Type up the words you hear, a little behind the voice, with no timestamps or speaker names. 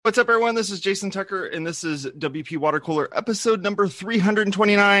What's up, everyone? This is Jason Tucker, and this is WP Water Cooler, episode number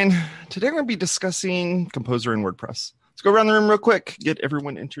 329. Today, we're going to be discussing Composer in WordPress. Let's go around the room real quick, get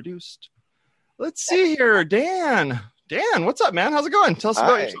everyone introduced. Let's see here. Dan, what's up, man? How's it going? Tell us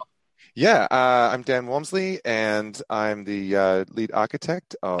about yourself. Yeah, I'm Dan Walmsley, and I'm the lead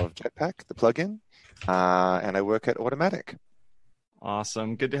architect of Jetpack, the plugin, and I work at Automatic.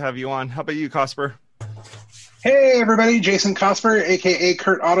 Awesome. Good to have you on. How about you, Cosper? Hey, everybody. Jason Cosper, a.k.a.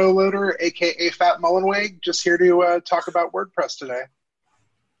 Kurt Autoloader, a.k.a. Fat Mullenweg, just here to talk about WordPress today.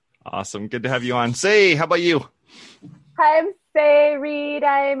 Awesome. Good to have you on. Say, how about you? Hi, I'm Say Reed.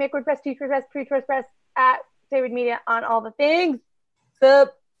 I make WordPress, teach WordPress, preach WordPress at Say Reed Media on all the things. What's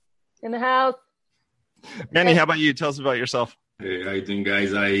up? In the house. Manny, how about you? Tell us about yourself. Hey, how you doing,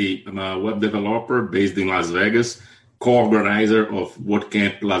 guys? I am a web developer based in Las Vegas, co-organizer of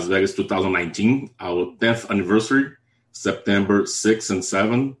WordCamp Las Vegas 2019, our 10th anniversary, September 6 and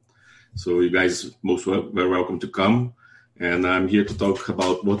 7. So you guys very welcome to come. And I'm here to talk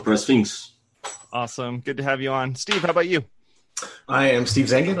about WordPress things. Awesome. Good to have you on. Steve, how about you? I am Steve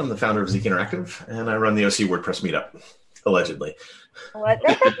Zangen. I'm the founder of Zeek Interactive, and I run the OC WordPress meetup, allegedly. What?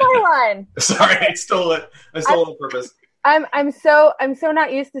 That's my line. Sorry, I stole it. I stole it on purpose. I'm so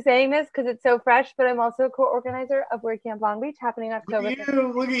not used to saying this because it's so fresh, but I'm also a co-organizer of WordCamp Long Beach happening October.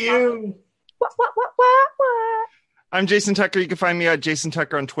 Look at you. What? I'm Jason Tucker. You can find me at Jason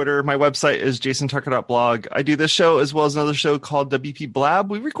Tucker on Twitter. My website is jasontucker.blog. I do this show as well as another show called WP Blab.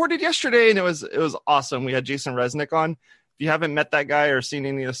 We recorded yesterday and it was awesome. We had Jason Resnick on. If you haven't met that guy or seen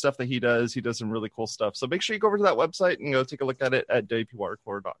any of the stuff that he does some really cool stuff. So make sure you go over to that website and go take a look at it at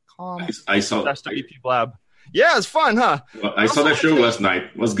wpwatercooler.com. I saw that. WP Blab. Yeah, it's fun, huh? Well, I saw that show last night.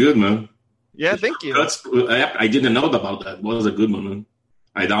 It was good, man. Yeah, thank you. I didn't know about that. It was a good one, man.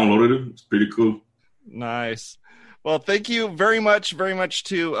 I downloaded it. It's pretty cool. Nice. Well, thank you very much to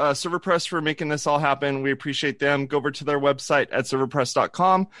ServerPress for making this all happen. We appreciate them. Go over to their website at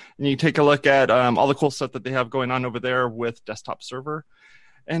serverpress.com, and you take a look at all the cool stuff that they have going on over there with desktop server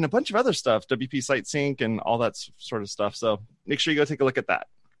and a bunch of other stuff, WP Site Sync and all that sort of stuff. So make sure you go take a look at that.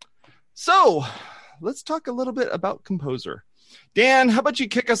 So let's talk a little bit about Composer. Dan, how about you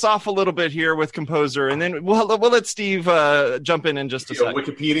kick us off a little bit here with Composer, and then we'll let Steve jump in just a second.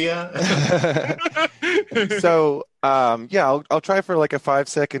 Wikipedia. So, I'll try for like a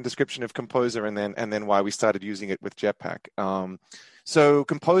 5-second description of Composer, and then why we started using it with Jetpack. So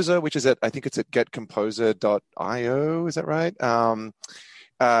Composer, which is I think it's at getcomposer.io, is that right?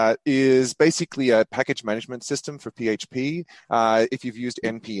 Is basically a package management system for PHP. If you've used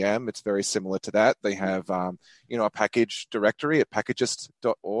NPM, it's very similar to that. They have, a package directory at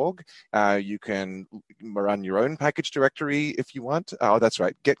packagist.org. You can run your own package directory if you want. Oh, that's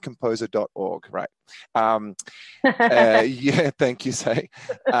right, getcomposer.org, right. Yeah, thank you, Say.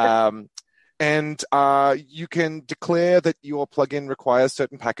 And you can declare that your plugin requires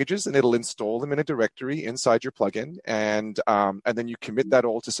certain packages, and it'll install them in a directory inside your plugin. And then you commit that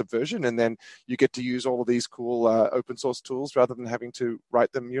all to Subversion, and then you get to use all of these cool open source tools rather than having to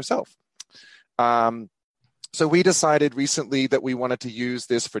write them yourself. So we decided recently that we wanted to use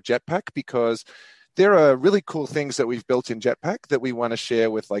this for Jetpack because there are really cool things that we've built in Jetpack that we want to share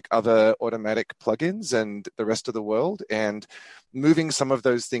with like other Automatic plugins and the rest of the world. And moving some of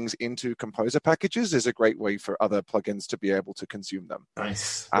those things into Composer packages is a great way for other plugins to be able to consume them.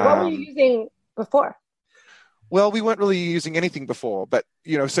 Nice. What were you using before? Well, we weren't really using anything before, but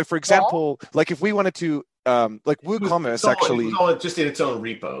so for example, like if we wanted to, like WooCommerce actually, it was all just in its own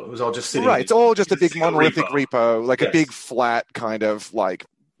repo. It was all just sitting. Right. It's all just a big monolithic repo, like yes. a big flat kind of like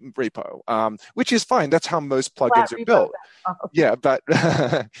repo, which is fine. That's how most plugins are built. Oh. Yeah, but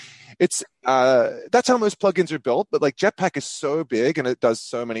it's that's how most plugins are built. But like Jetpack is so big and it does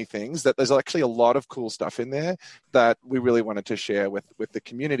so many things that there's actually a lot of cool stuff in there that we really wanted to share with the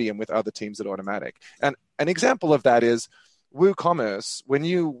community and with other teams at Automatic. And an example of that is WooCommerce. When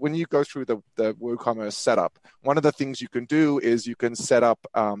you go through the WooCommerce setup, one of the things you can do is you can set up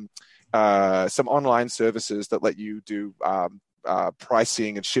some online services that let you do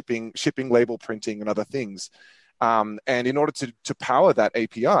pricing and shipping label printing and other things. And in order to power that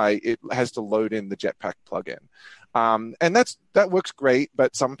API, it has to load in the Jetpack plugin. And that works great,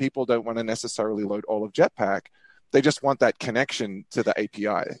 but some people don't want to necessarily load all of Jetpack. They just want that connection to the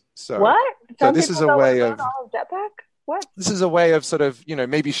API. So, what? So this is a way of all of Jetpack? What? This is a way of sort of,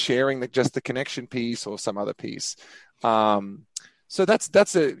 maybe sharing just the connection piece or some other piece. So that's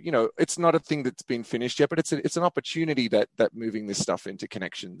it's not a thing that's been finished yet, but it's an opportunity that moving this stuff into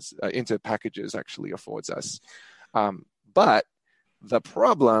connections, into packages actually affords us. But the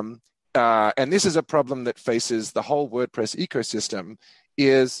problem, and this is a problem that faces the whole WordPress ecosystem,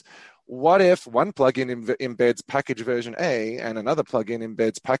 is what if one plugin embeds package version A and another plugin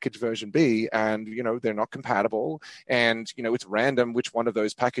embeds package version B, and they're not compatible, and it's random which one of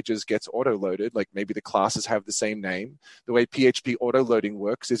those packages gets auto-loaded. Like maybe the classes have the same name. The way PHP auto-loading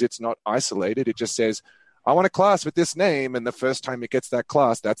works is it's not isolated. It just says, I want a class with this name, and the first time it gets that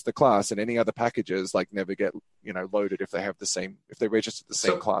class, that's the class, and any other packages never get loaded if they register the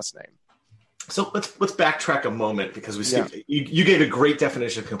same class name. So let's backtrack a moment, because you gave a great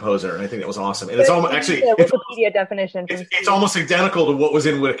definition of Composer, and I think that was awesome. And it's almost actually Wikipedia definition. It's almost identical to what was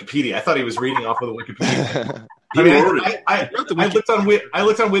in Wikipedia. I thought he was reading off of the Wikipedia. I looked on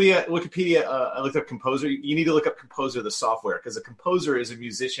Wikipedia. I looked up Composer. You need to look up Composer, the software, because a composer is a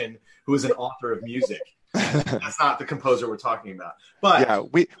musician who is an author of music. That's not the composer we're talking about. But yeah,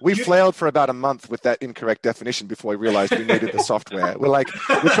 we flailed for about a month with that incorrect definition before we realized we needed the software. We're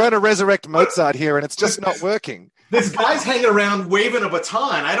trying to resurrect Mozart here, and it's just not working. This guy's hanging around waving a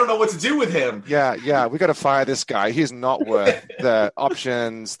baton. I don't know what to do with him. Yeah, we got to fire this guy. He's not worth the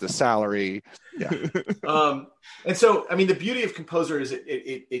options, the salary. Yeah. And so, I mean, the beauty of Composer is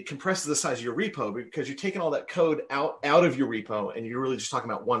it compresses the size of your repo, because you're taking all that code out of your repo, and you're really just talking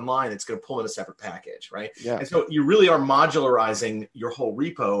about one line that's going to pull in a separate package, right? Yeah. And so you really are modularizing your whole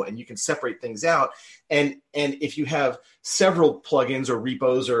repo, and you can separate things out. And if you have several plugins or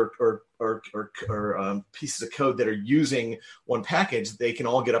repos or pieces of code that are using one package, they can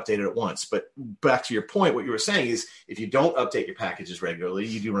all get updated at once. But back to your point, what you were saying is, if you don't update your packages regularly,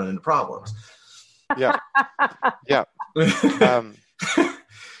 you do run into problems. Yeah.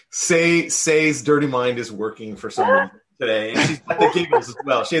 Say's dirty mind is working for someone today. And she's got the giggles as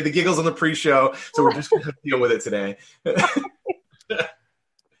well. She had the giggles on the pre-show, so we're just going to deal with it today.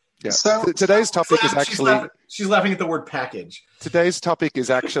 Yeah. So today's topic is actually she's laughing at the word package. Today's topic is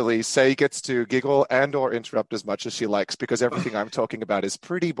actually Say gets to giggle and or interrupt as much as she likes, because everything I'm talking about is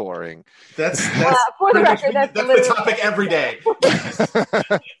pretty boring. That's for the record, that's the topic every day.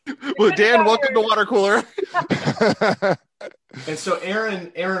 Well, Dan, welcome to Water Cooler. And so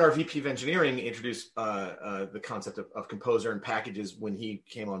Aaron, our VP of Engineering, introduced the concept of Composer and packages when he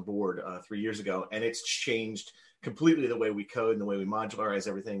came on board 3 years ago, and it's changed completely the way we code and the way we modularize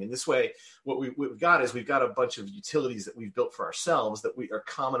everything. And this way, what we've got is we've got a bunch of utilities that we've built for ourselves that we are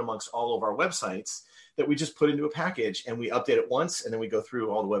common amongst all of our websites, that we just put into a package, and we update it once, and then we go through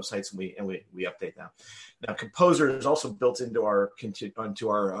all the websites and we update them. Now, Composer is also built into our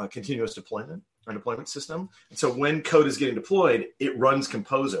continuous deployment, our deployment system. And so when code is getting deployed, it runs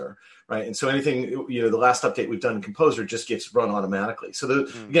Composer, right? And so anything, the last update we've done in Composer just gets run automatically. So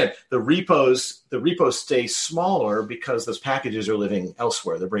again, the repos stay smaller because those packages are living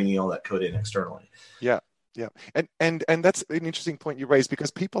elsewhere. They're bringing all that code in externally. Yeah. Yeah, and that's an interesting point you raised, because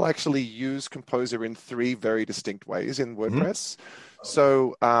people actually use Composer in three very distinct ways in WordPress. Mm-hmm.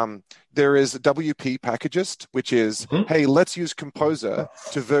 So there is WP Packagist, which is, hey, let's use Composer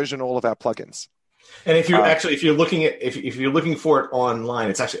to version all of our plugins. And if you're looking for it online,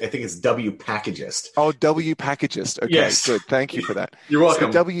 it's actually, I think it's W Packagist. Oh, W Packagist. Okay, yes. Good. Thank you for that. You're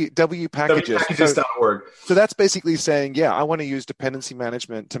welcome. So W Packagist. WPackagist.org. So that's basically saying, yeah, I want to use dependency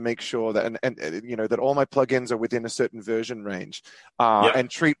management to make sure that and that all my plugins are within a certain version range, and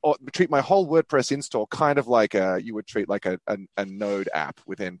treat my whole WordPress install kind of like you would treat like a Node app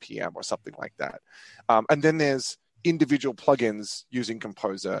with NPM or something like that. And then there's individual plugins using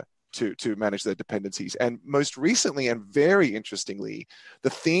Composer to manage their dependencies. And most recently, and very interestingly, the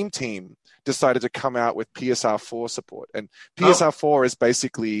theme team decided to come out with PSR4 support. And PSR4 is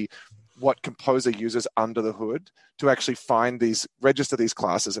basically what Composer uses under the hood to actually register these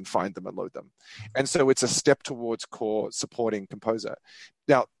classes and find them and load them. And so it's a step towards core supporting Composer.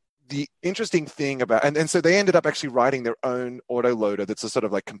 Now, the interesting thing about, and so they ended up actually writing their own autoloader that's a sort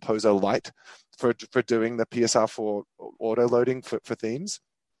of like Composer Lite for doing the PSR4 autoloading for themes.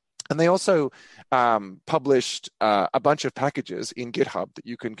 And they also published a bunch of packages in GitHub that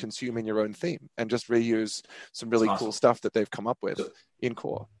you can consume in your own theme and just reuse some really cool stuff that they've come up with in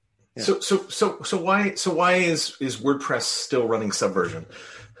core. Yeah. So why is WordPress still running Subversion?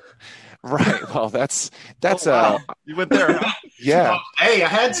 Right. Well, that's you went there. Huh? Yeah. Hey, I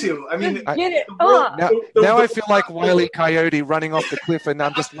had to. I mean, get it. Now I feel like Wile E. Coyote running off the cliff, and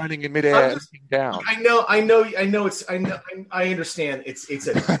I'm just running in midair and looking down. I know. I understand.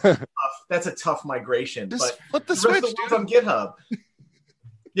 That's a tough migration. Just but flip the switch, dude. On GitHub.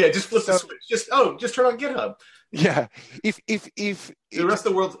 Yeah, just flip the switch. Just turn on GitHub. Yeah. If the rest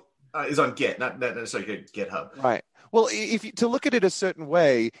of the world is on Git, not necessarily GitHub. Right. Well, to look at it a certain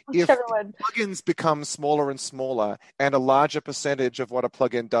way, if Whichever one. plugins become smaller and smaller and a larger percentage of what a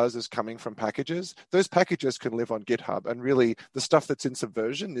plugin does is coming from packages, those packages can live on GitHub. And really the stuff that's in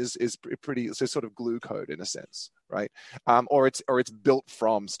Subversion is pretty, it's a sort of glue code in a sense, right? Or it's built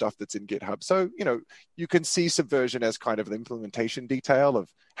from stuff that's in GitHub. So, you can see Subversion as kind of an implementation detail of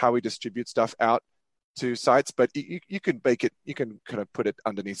how we distribute stuff out to sites, but you can kind of put it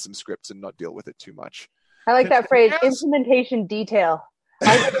underneath some scripts and not deal with it too much. I like that phrase, implementation detail.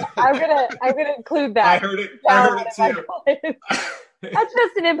 I'm gonna include that. I heard it too. That's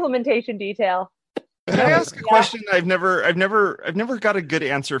just an implementation detail. Can I ask a question? I've never got a good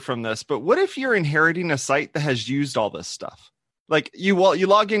answer from this, but what if you're inheriting a site that has used all this stuff? Like you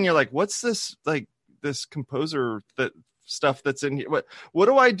log in, you're like, what's this, like this composer stuff that's in here? What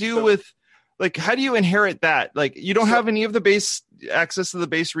do I do with, like, how do you inherit that? Like, you don't have any of the base access to the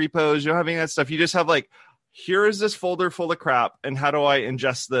base repos. You don't have any of that stuff. You just have like, here is this folder full of crap, and how do I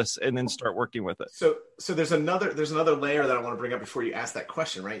ingest this and then start working with it? So there's another layer that I want to bring up before you ask that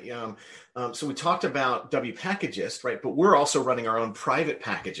question, right? So we talked about WPackagist, right? But we're also running our own private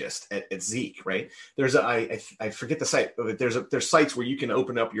packagist at Zeek, right? There's I forget the site, but there's sites where you can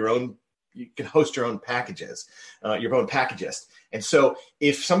open up your own. You can host your own packages, your own packagist. And so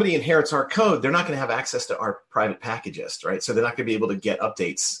if somebody inherits our code, they're not going to have access to our private packagist, right? So they're not going to be able to get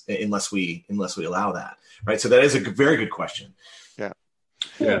updates unless we allow that, right? So that is a very good question. Yeah.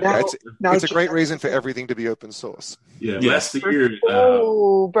 It's a great reason for everything to be open source. Yeah. Last year.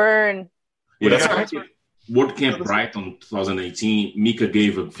 Burn. Yeah, that's right. WordCamp Brighton 2018. Mika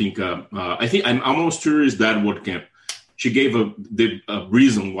gave I think I'm almost sure is that WordCamp. She gave a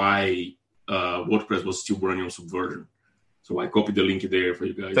reason why WordPress was still running on Subversion. So I copied the link there for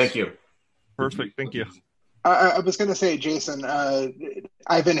you guys. Thank you. Perfect. Thank you. I was going to say, Jason,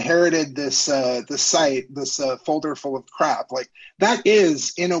 I've inherited this site, this folder full of crap. Like that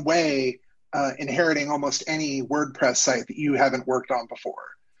is, in a way, inheriting almost any WordPress site that you haven't worked on before.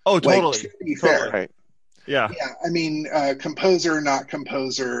 Oh, totally. Like, to be fair. Right. Yeah. I mean, Composer, not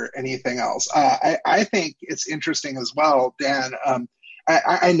Composer, anything else. I think it's interesting as well, Dan.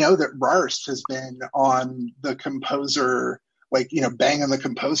 I know that Rarst has been on the Composer, banging the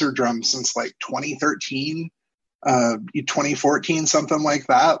Composer drum since 2013, 2014, something like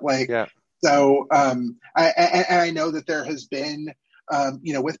that. So I know that there has been,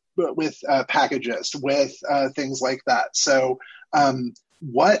 with Packagist, with things like that. So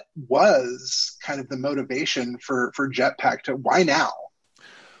what was kind of the motivation for Jetpack why now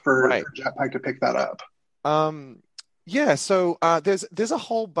for Jetpack to pick that up? So there's a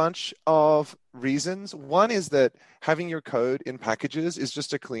whole bunch of reasons. One is that having your code in packages is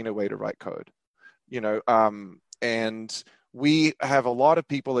just a cleaner way to write code, and we have a lot of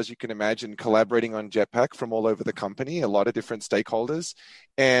people, as you can imagine, collaborating on Jetpack from all over the company, a lot of different stakeholders.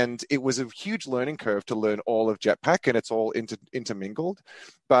 And it was a huge learning curve to learn all of Jetpack, and it's all intermingled.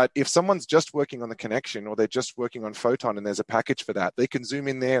 But if someone's just working on the connection, or they're just working on Photon and there's a package for that, they can zoom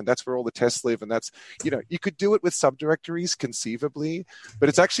in there, and that's where all the tests live. And that's, you could do it with subdirectories conceivably, but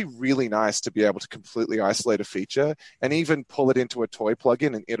it's actually really nice to be able to completely isolate a feature and even pull it into a toy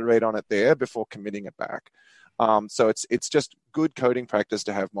plugin and iterate on it there before committing it back. So it's just good coding practice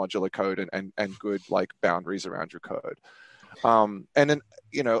to have modular code and good boundaries around your code. And then,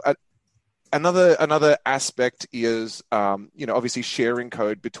 another aspect is, obviously sharing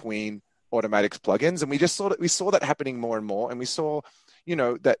code between Automatic's plugins. And we saw that happening more and more. And we saw,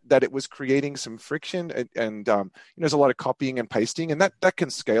 that it was creating some friction and there's a lot of copying and pasting, and that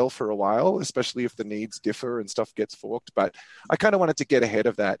can scale for a while, especially if the needs differ and stuff gets forked. But I kind of wanted to get ahead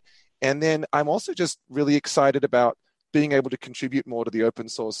of that. And then I'm also just really excited about being able to contribute more to the open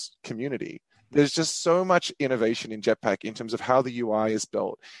source community. There's just so much innovation in Jetpack in terms of how the UI is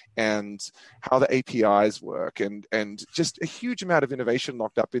built and how the APIs work, and just a huge amount of innovation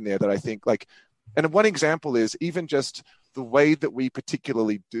locked up in there that I think and one example is even just the way that we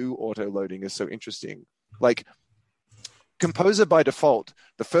particularly do auto loading is so interesting. Composer by default,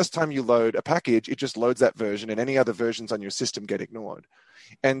 the first time you load a package, it just loads that version, and any other versions on your system get ignored.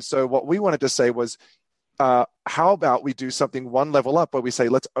 And so what we wanted to say was, how about we do something one level up where we say,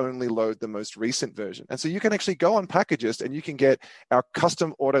 let's only load the most recent version. And so you can actually go on Packagist and you can get our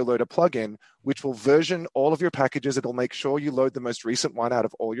custom autoloader plugin, which will version all of your packages. It'll make sure you load the most recent one out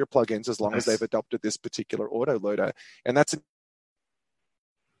of all your plugins as long as they've adopted this particular autoloader. And that's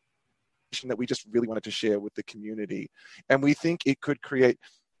that we just really wanted to share with the community. And we think it could create,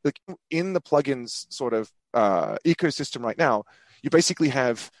 in the plugins sort of ecosystem right now, you basically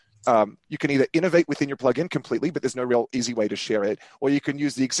have you can either innovate within your plugin completely, but there's no real easy way to share it, or you can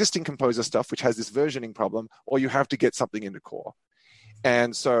use the existing Composer stuff, which has this versioning problem, or you have to get something into core.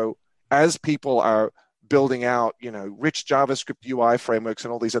 And so as people are building out, rich JavaScript UI frameworks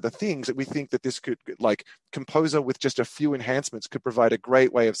and all these other things, that we think that this could, like Composer with just a few enhancements, could provide a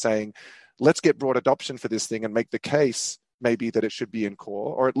great way of saying, let's get broad adoption for this thing and make the case maybe that it should be in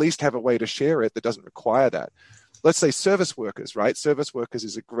core, or at least have a way to share it that doesn't require that. Let's say service workers, right? Service workers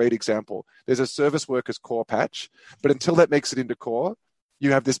is a great example. There's a service workers core patch, but until that makes it into core,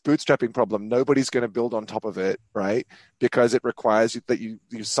 you have this bootstrapping problem. Nobody's going to build on top of it, right? Because it requires that you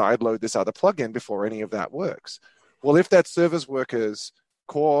sideload this other plugin before any of that works. Well, if that service workers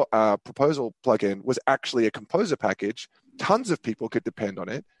core proposal plugin was actually a Composer package, tons of people could depend on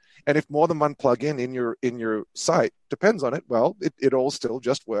it. And if more than one plugin in your site depends on it, well, it all still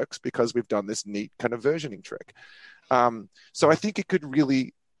just works because we've done this neat kind of versioning trick. So I think it could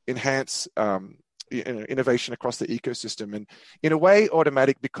really enhance innovation across the ecosystem. And in a way,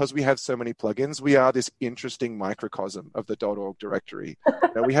 Automatic, because we have so many plugins, we are this interesting microcosm of the .org directory.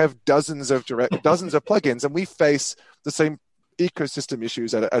 We have dozens of plugins, and we face the same ecosystem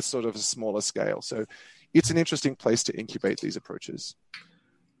issues at a sort of a smaller scale. So it's an interesting place to incubate these approaches.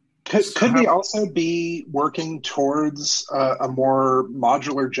 Could we also be working towards a more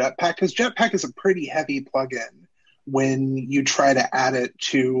modular Jetpack? Because Jetpack is a pretty heavy plugin when you try to add it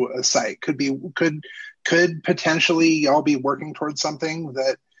to a site. Could potentially y'all be working towards something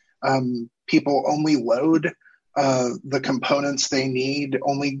that people only load the components they need,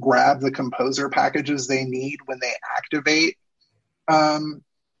 only grab the Composer packages they need when they activate a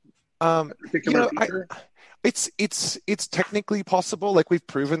particular feature? It's technically possible. Like, we've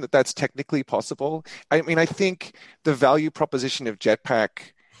proven that that's technically possible. I mean, I think the value proposition of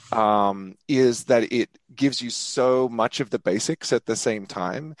Jetpack is that it gives you so much of the basics at the same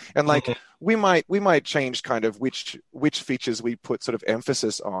time. And like, we might change kind of which features we put sort of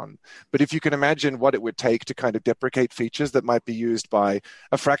emphasis on. But if you can imagine what it would take to kind of deprecate features that might be used by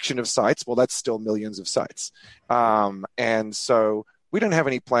a fraction of sites, well, that's still millions of sites. And so we don't have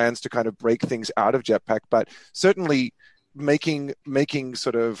any plans to kind of break things out of Jetpack, but certainly making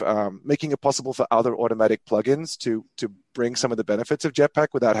it possible for other Automatic plugins to bring some of the benefits of Jetpack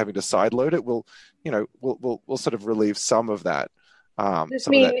without having to sideload it will sort of relieve some of that of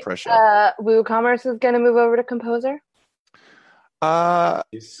that pressure. WooCommerce is going to move over to Composer?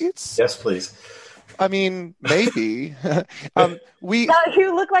 Yes, please. I mean, maybe.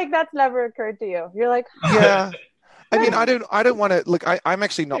 You look like that's never occurred to you. You're like, yeah. I mean, I don't want to look. I'm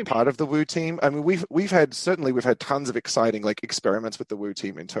actually not part of the Woo team. I mean, we've had tons of exciting like experiments with the Woo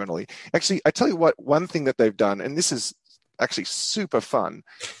team internally. Actually, I tell you what, one thing that they've done, and this is actually super fun,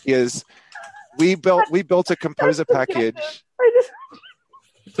 is we built a Composer package.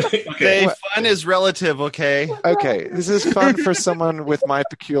 Okay, fun is relative. Okay, this is fun for someone with my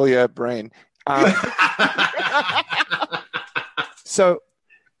peculiar brain. So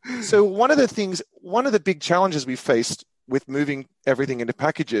one of the big challenges we faced with moving everything into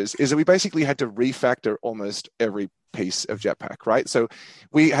packages is that we basically had to refactor almost every piece of Jetpack, right? So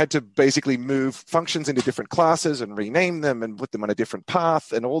we had to basically move functions into different classes and rename them and put them on a different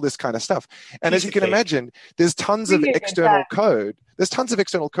path and all this kind of stuff. And as you can imagine, there's tons of external code. There's tons of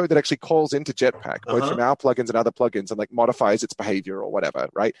external code that actually calls into Jetpack, both from our plugins and other plugins, and like modifies its behavior or whatever,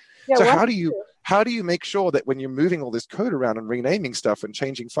 right? Yeah, so how do you make sure that when you're moving all this code around and renaming stuff and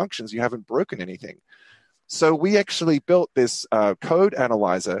changing functions, you haven't broken anything? So we actually built this code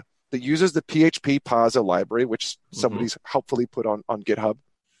analyzer that uses the PHP parser library, which somebody's helpfully put on GitHub.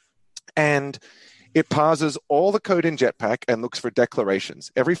 And it parses all the code in Jetpack and looks for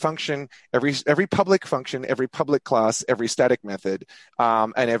declarations. Every function, every public function, every public class, every static method,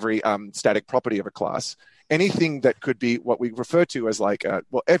 and every static property of a class. Anything that could be what we refer to as like,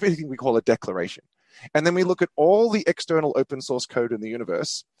 everything we call a declaration. And then we look at all the external open source code in the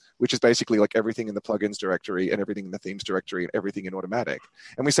universe, which is basically like everything in the plugins directory and everything in the themes directory and everything in Automatic.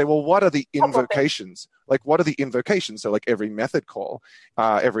 And we say, well, what are the invocations? Like, what are the invocations? So like every method call,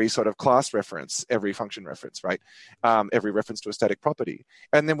 every sort of class reference, every function reference, right? Every reference to a static property.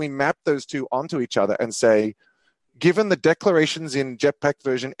 And then we map those two onto each other and say, given the declarations in Jetpack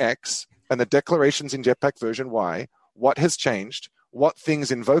version X and the declarations in Jetpack version Y, what has changed? What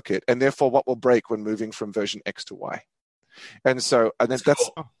things invoke it? And therefore, what will break when moving from version X to Y? And so, and then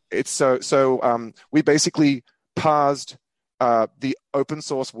we basically parsed the open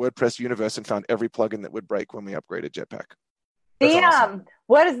source WordPress universe and found every plugin that would break when we upgraded Jetpack. Damn! Awesome.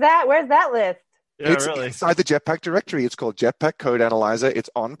 What is that? Where's that list? Yeah, it's inside the Jetpack directory. It's called Jetpack Code Analyzer. It's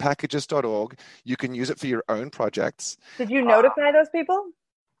on packages.org. You can use it for your own projects. Did you notify those people?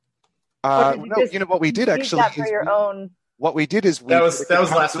 Or did No, you know what we did use actually that for your own. what we did is we That was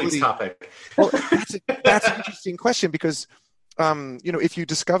last week's topic. Well, that's an interesting question because if you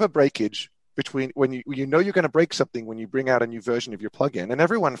discover breakage between when you know you're going to break something when you bring out a new version of your plugin, and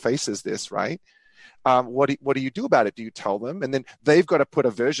everyone faces this, right? What do you do about it? Do you tell them? And then they've got to put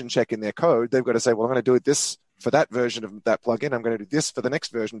a version check in their code. They've got to say, well, I'm going to do this for that version of that plugin. I'm going to do this for the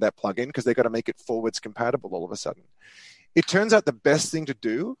next version of that plugin because they've got to make it forwards compatible all of a sudden. It turns out the best thing to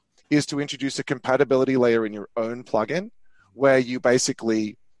do is to introduce a compatibility layer in your own plugin where you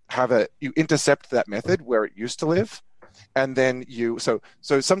basically you intercept that method where it used to live. And then so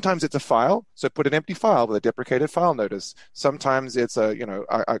sometimes it's a file. So put an empty file with a deprecated file notice. Sometimes it's a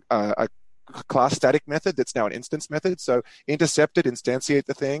class static method that's now an instance method. So intercept it, instantiate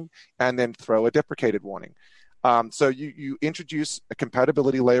the thing, and then throw a deprecated warning. So you introduce a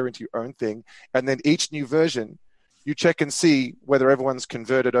compatibility layer into your own thing, and then each new version, you check and see whether everyone's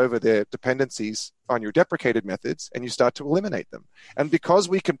converted over their dependencies on your deprecated methods, and you start to eliminate them. And because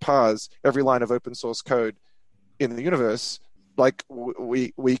we can parse every line of open source code in the universe, like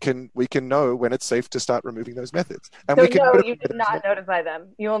we can know when it's safe to start removing those methods. And So we can no, you did not notify them.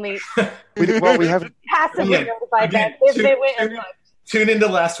 You only we haven't passively notified them if they went and looked. Tune into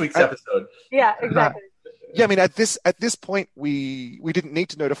last week's episode. Yeah, exactly. Yeah, I mean, at this point, we didn't need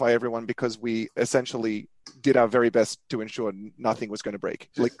to notify everyone because we essentially did our very best to ensure nothing was going to break.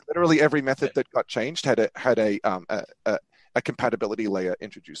 Like literally every method that got changed had a compatibility layer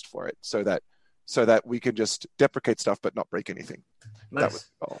introduced for it, so that we could just deprecate stuff but not break anything. Nice. That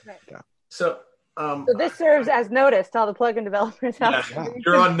was all. Right. Yeah. So this serves as notice to all the plugin developers out there.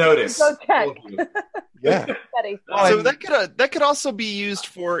 You're on notice. Go check. Yeah. So that could also be used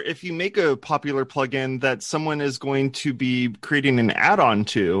for if you make a popular plugin that someone is going to be creating an add-on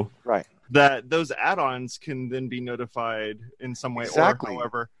to. Right. That those add-ons can then be notified in some way, Exactly. or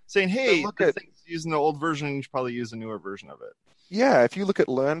however, saying, "Hey, So this thing's using the old version. You should probably use a newer version of it." Yeah, if you look at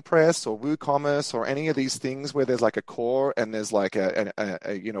LearnPress or WooCommerce or any of these things where there's like a core and there's like a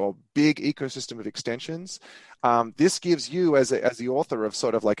big ecosystem of extensions, this gives you as the author of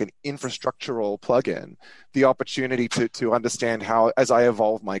sort of like an infrastructural plugin the opportunity to understand how, as I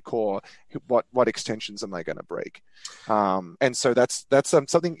evolve my core, what extensions am I going to break, and so that's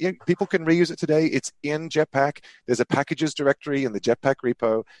something people can reuse it today. It's in Jetpack. There's a packages directory in the Jetpack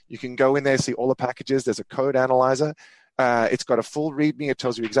repo. You can go in there, see all the packages. There's a code analyzer. It's got a full README. It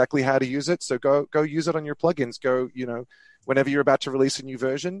tells you exactly how to use it. So go use it on your plugins. Whenever you're about to release a new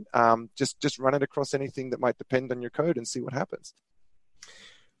version, just run it across anything that might depend on your code and see what happens.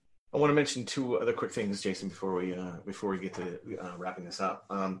 I want to mention two other quick things, Jason, before we get to wrapping this up.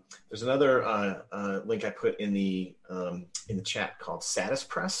 There's another link I put in the chat called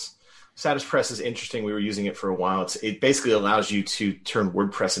StatusPress. StatusPress is interesting. We were using it for a while. It basically allows you to turn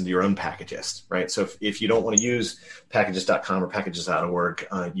WordPress into your own packagist, right? So if you don't want to use packages.com or packages.org,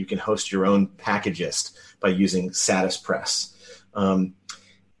 you can host your own packagist by using StatusPress.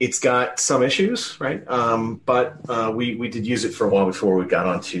 It's got some issues, right? But we did use it for a while before we got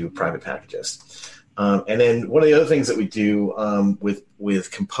onto private packagist. And then one of the other things that we do with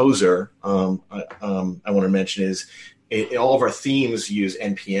Composer, I want to mention is all of our themes use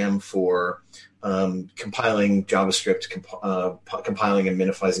NPM for compiling JavaScript, compiling and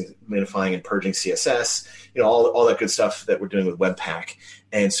minifying and purging CSS, all that good stuff that we're doing with Webpack.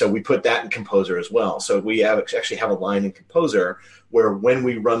 And so we put that in Composer as well. So we actually have a line in Composer where when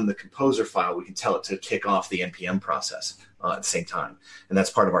we run the Composer file, we can tell it to kick off the NPM process at the same time. And that's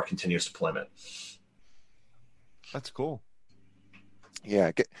part of our continuous deployment. That's cool.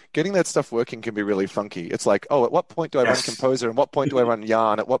 Yeah, getting that stuff working can be really funky. It's like, oh, at what point do I run Composer? And what point do I run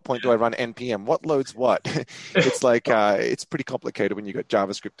Yarn? At what point do I run NPM? What loads what? It's like, it's pretty complicated when you got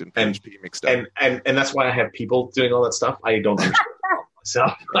JavaScript and PHP mixed up. And that's why I have people doing all that stuff. I don't understand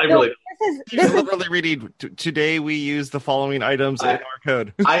myself. I really This is literally reading, today we use the following items in our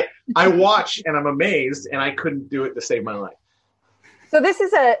code. I watch and I'm amazed, and I couldn't do it to save my life. So this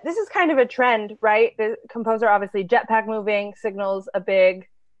is kind of a trend, right? The Composer, obviously, Jetpack moving, Signal's a big,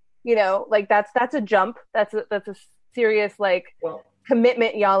 that's a jump. That's a serious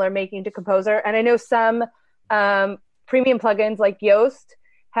commitment y'all are making to Composer. And I know some premium plugins like Yoast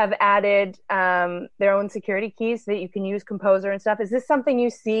have added their own security keys so that you can use Composer and stuff. Is this something you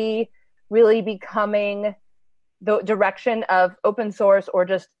see really becoming the direction of open source, or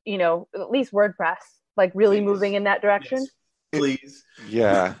just at least WordPress, really moving in that direction? Yes. Please.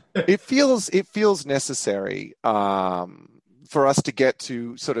 Yeah, it feels necessary for us to get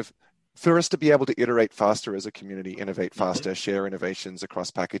to sort of for us to be able to iterate faster as a community, innovate faster, share innovations across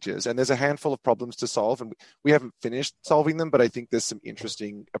packages. And there's a handful of problems to solve, and we haven't finished solving them, but I think there's some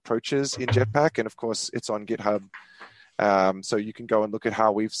interesting approaches in Jetpack. And of course, it's on GitHub. So you can go and look at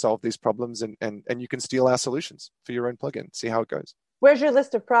how we've solved these problems, and you can steal our solutions for your own plugin, see how it goes. Where's your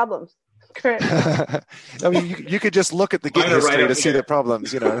list of problems? I mean, you could just look at the Git history to see the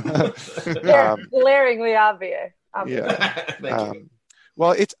problems, They're glaringly obvious. Yeah.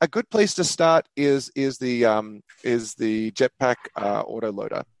 Well, it's a good place to start is the Jetpack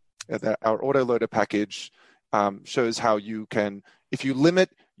autoloader. Our autoloader package shows how you can, if you limit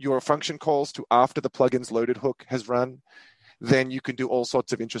your function calls to after the plugin's loaded hook has run, then you can do all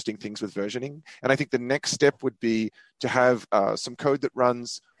sorts of interesting things with versioning. And I think the next step would be to have some code that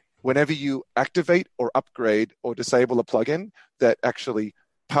runs whenever you activate or upgrade or disable a plugin that actually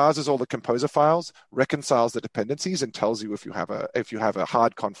parses all the composer files, reconciles the dependencies, and tells you if you have a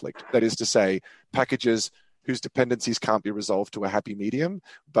hard conflict. That is to say, packages whose dependencies can't be resolved to a happy medium,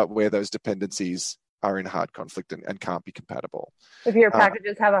 but where those dependencies are in hard conflict and can't be compatible. If your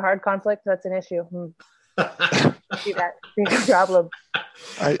packages have a hard conflict, that's an issue. See that? Big problem.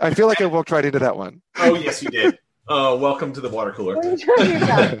 I feel like I walked right into that one. Oh, yes, you did. Welcome to the water cooler. What are you talking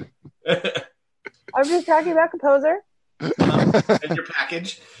about? I'm just talking about Composer. And your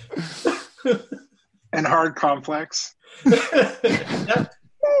package. And hard complex. Didn't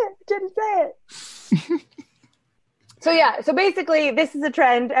say it. So basically, this is a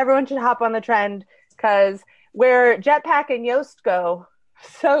trend. Everyone should hop on the trend, because where Jetpack and Yoast go,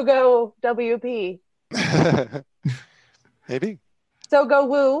 so go WP. Maybe. So go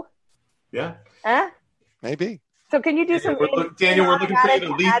Woo. Yeah. Maybe. So can you do Daniel, we're looking for you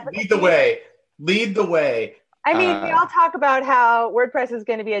to lead the way. Lead the way. I mean, we all talk about how WordPress is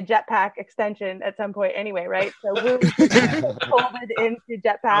going to be a Jetpack extension at some point anyway, right? So Woo folded into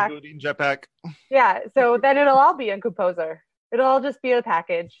Jetpack. Yeah, so then it'll all be in Composer. It'll all just be a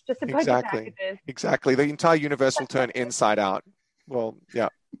package, just a bunch of packages. Exactly. The entire universe will turn inside out. Well, yeah.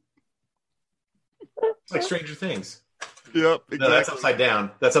 It's like Stranger Things. Yep, exactly. No, that's upside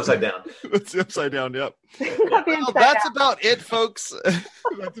down. That's upside down. That's upside down, yep. Well, that's about it, folks.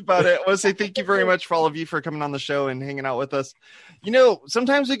 That's about it. I want to say thank you very much for all of you for coming on the show and hanging out with us.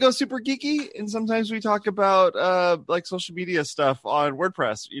 Sometimes we go super geeky, and sometimes we talk about like social media stuff on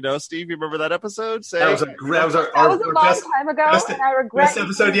WordPress. Steve, you remember that episode? That was our long best, time ago, and I regret best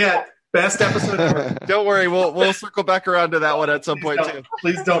episode yet. Best episode ever. Don't worry, we'll circle back around to that one at some point too.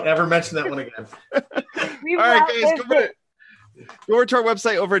 Please don't ever mention that one again. All right, guys, go over to our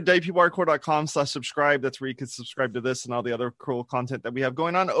website over at wpwatercooler.com/subscribe. That's where you can subscribe to this and all the other cool content that we have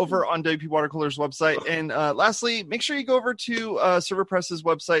going on over on WP Watercooler's website. And lastly, make sure you go over to ServerPress's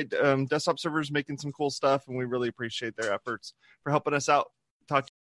website. Desktop Server's making some cool stuff, and we really appreciate their efforts for helping us out. Talk to you